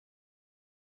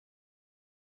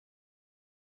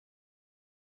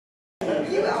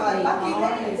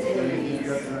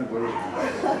I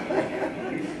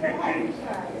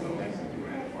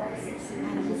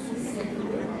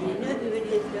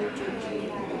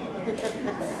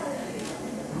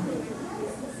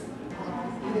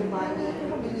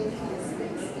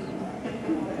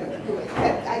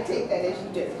take that as you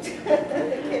do.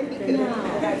 It can be good.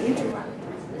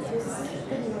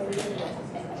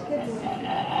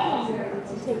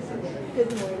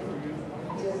 Good morning.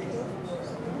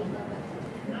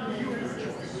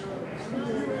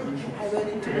 I went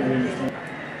into it.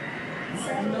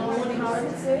 No, how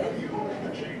is it? And here I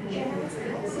should be.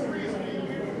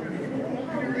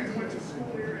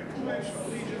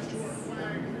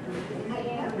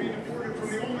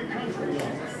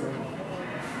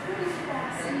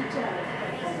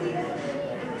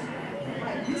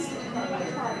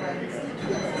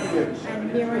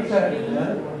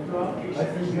 I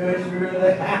think yours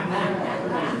really.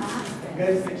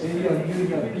 Guys, you know,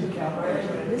 using a big camera.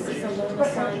 This is a loan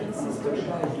signing system.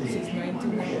 She's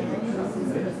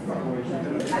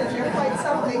 1999. You're quite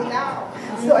something now,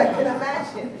 so I can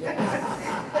imagine.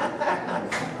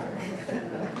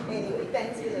 Anyway,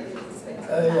 thanks for letting me spend some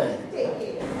time. Take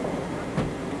care.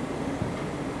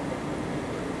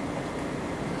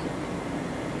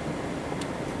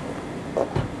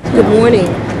 Good morning.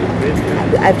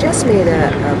 I've just made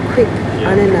a quick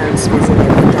unannounced visit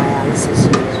at the dialysis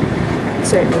unit.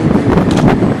 Certainly the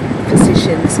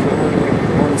physicians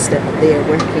on step there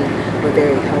working were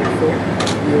very helpful.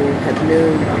 You have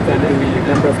known from the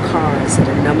number of cars and a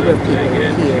number of people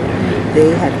here,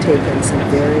 they have taken some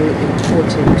very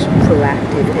important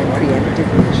proactive and preemptive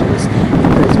measures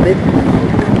because with the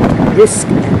risk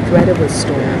and threat of a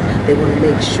storm, they want to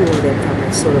make sure that from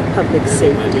a sort of public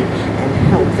safety and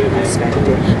health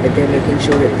perspective, that they're making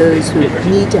sure that those who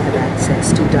need to have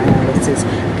access to dialysis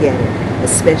get it,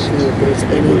 especially if there's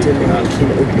any delay in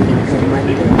opening on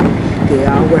Monday. They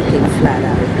are working flat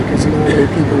out because normally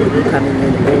people will be coming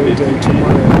in all day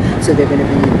tomorrow, so they're going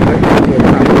to be working here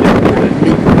probably about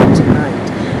midnight tonight.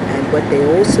 And what they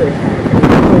also have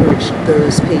encouraged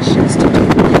those patients to do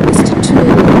is to tune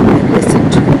in and listen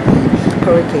to the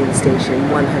hurricane station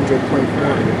 100.1,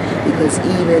 because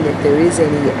even if there is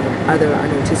any other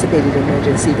unanticipated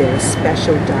emergency, there are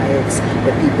special diets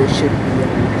that people should be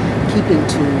keeping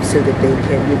to so that they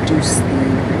can reduce the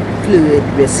fluid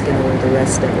risk and all the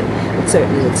rest of it. But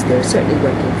certainly they're certainly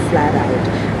working flat out.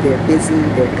 They're busy,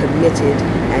 they're committed,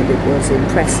 and it was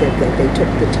impressive that they took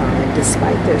the time,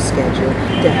 despite their schedule,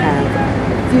 to have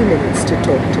a few minutes to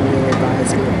talk to me and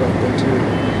advise me of what they're doing.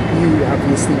 You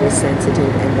obviously were sensitive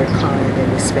and were kind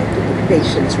and respected the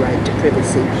patient's right to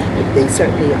privacy, but they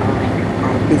certainly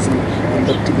are busy and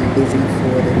look to be busy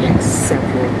for the next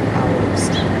several hours.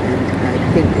 And I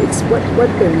think it's what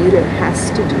Bermuda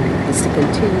has to do is to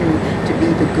continue to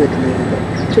be the good neighbor,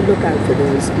 to look out for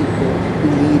those people who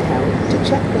need help, to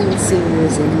check on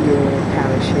seniors in your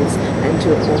parishes and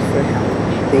to offer help.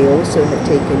 They also have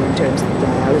taken, in terms of the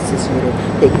dialysis unit,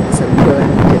 taken some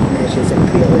proactive measures and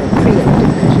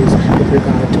preemptive measures with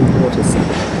regard to water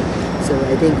supply. So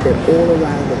I think that all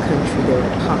around the country there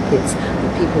are pockets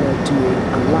where people are doing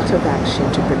a lot of action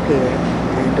to prepare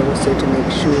and also to make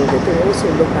sure that they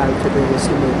also look out for those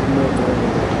who may be more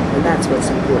vulnerable. And that's what's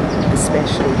important,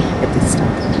 especially at this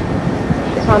time.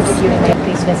 Prompted you to make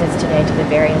these visits today to the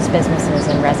various businesses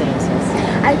and residences?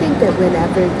 I think that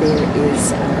whenever there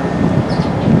is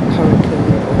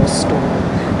hurricane or a storm,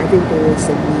 I think there is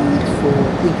a need for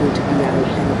people to be out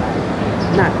and about,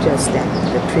 not just at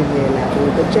the premier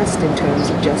level, but just in terms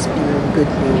of just being good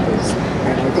neighbors.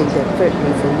 And I think that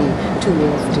certainly for me, too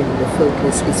often the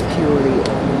focus is purely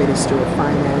on the Minister of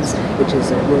Finance, which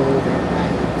is a role that I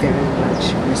very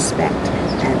much respect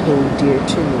and hold dear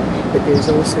to me. But there's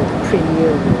also the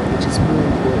premier role, which is more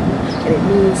important, and it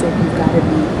means that you've got to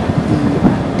be the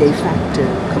de facto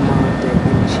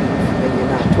commander-in-chief when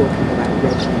you're not talking about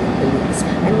regiment police,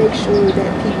 and make sure that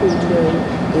people know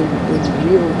in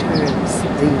real terms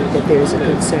that there's a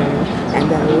concern,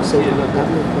 and that also from a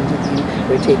government point of view,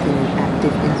 we're taking an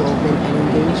active involvement and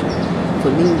engagement. For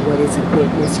me, what is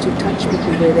important is to touch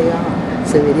people where they are.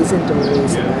 So it isn't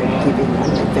always about giving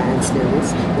an advance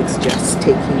notice, it's just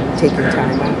taking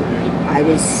time out. I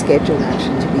was scheduled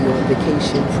actually to be on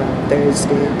vacation from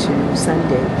Thursday to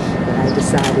Sunday, but I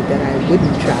decided that I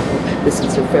wouldn't travel. This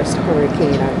was the first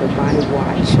hurricane under my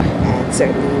watch, and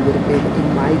certainly would have been,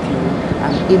 in my view,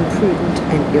 imprudent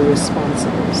and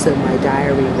irresponsible. So my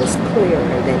diary was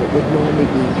clearer than it would normally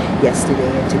be yesterday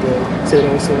and today. So it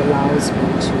also allows me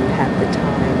to have the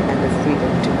time and the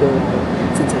freedom to go out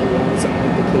since I was on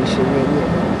vacation many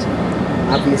of it.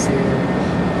 Obviously,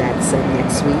 that So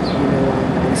next week,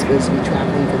 I'm supposed to be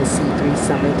traveling for the C3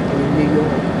 summit in New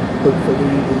York. Hopefully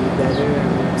the weather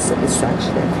is such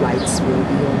that flights will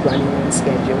be running on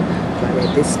schedule. But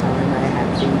at this time, I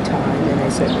have the time, and I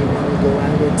certainly want to go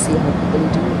out and see how people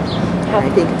are doing. I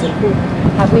think it's important.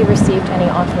 Have we received any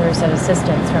offers of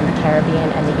assistance from the Caribbean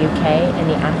and the UK in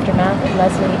the aftermath,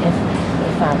 Leslie, if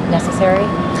necessary?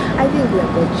 I think that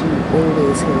what you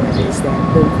always hear is that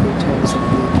both in terms of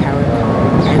the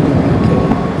Caribbean and the UK,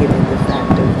 given the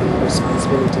fact of the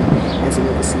responsibility as an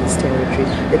overseas territory,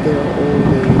 that there are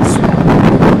always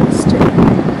offers to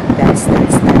that's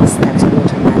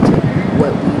automatic.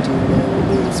 What we do know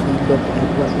is we look at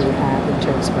what we have in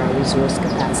terms of our resource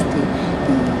capacity.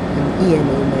 The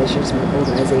EMO measures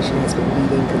organization has been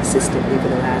meeting consistently for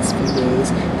the last few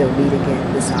days. They'll meet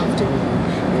again this afternoon.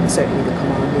 And certainly the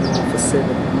commanding officer,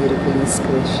 the Bermuda Police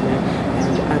Commissioner,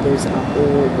 and others are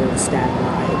all on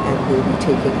standby and will be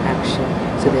taking action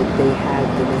so that they have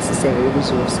the necessary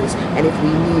resources. And if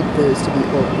we need those to be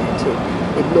augmented,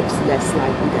 it looks less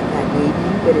likely that may be,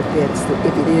 but if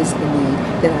it is a need,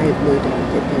 then I have no doubt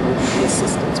that there will be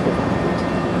assistance provided.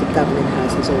 The Government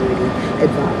House has already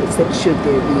advised that should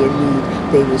there be a need,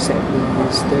 they will certainly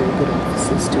use their good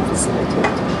offices to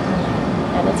facilitate.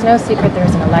 And it's no secret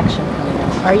there's an election coming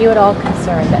up. Are you at all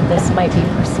concerned that this might be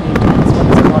perceived as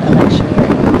what's called electioneering?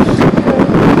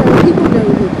 People know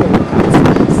who Paul Cox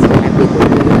is, and people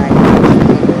know that I know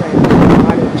people, and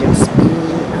part of just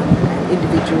being an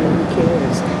individual who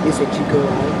cares is that you go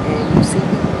out and you see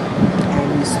people, and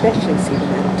you especially see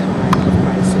them at a time of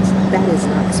crisis. That is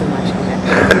not so much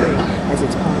electioneering as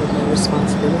it's part of my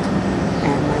responsibility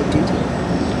and my duty.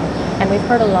 And we've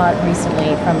heard a lot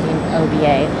recently from the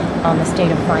OBA on the state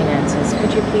of finances.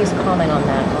 Could you please comment on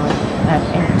that,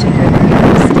 in particular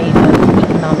the state of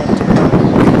economic development?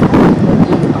 What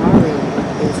we are in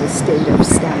is a state of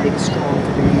standing strong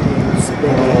for the medians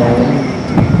where they have a need.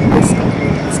 And this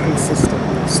government has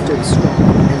consistently stood strong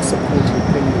and supported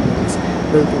the medians,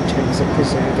 both in terms of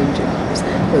preserving jobs,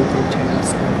 both in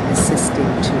terms of assisting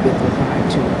with regard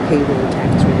to payroll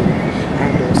tax relief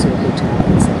and also hotel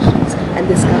concessions. And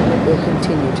this government will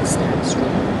continue to stand strong,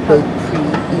 both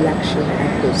pre-election and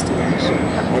post-election.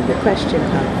 And the question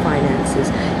of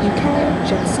finances, you can't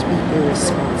just be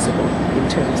irresponsible in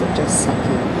terms of just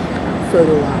seeking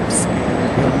photo ops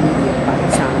and media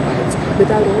sound bites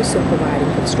without also providing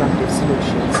constructive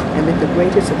solutions. And with the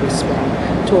greatest of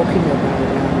respect, talking about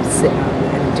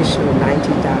an additional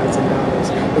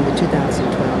 $90,000 in the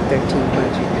 2012-13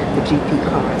 budget, the GP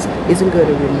cars, isn't going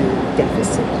to remove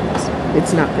deficits.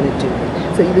 It's not going to do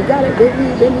it. So we got to,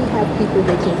 when we have people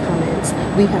making comments,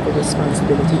 we have a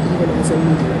responsibility, even as a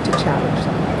media, to challenge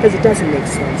them. Because it doesn't make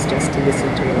sense just to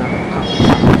listen to a lot of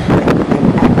politics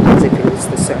and act as if it is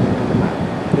the Sermon on the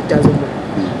Mount. It doesn't work.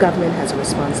 The government has a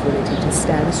responsibility to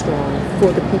stand strong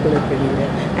for the people of Bermuda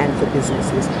and for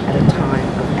businesses at a time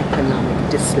of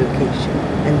economic dislocation.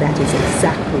 And that is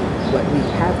exactly what we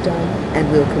have done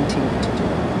and will continue to do.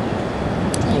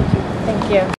 Thank you.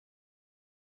 Thank you.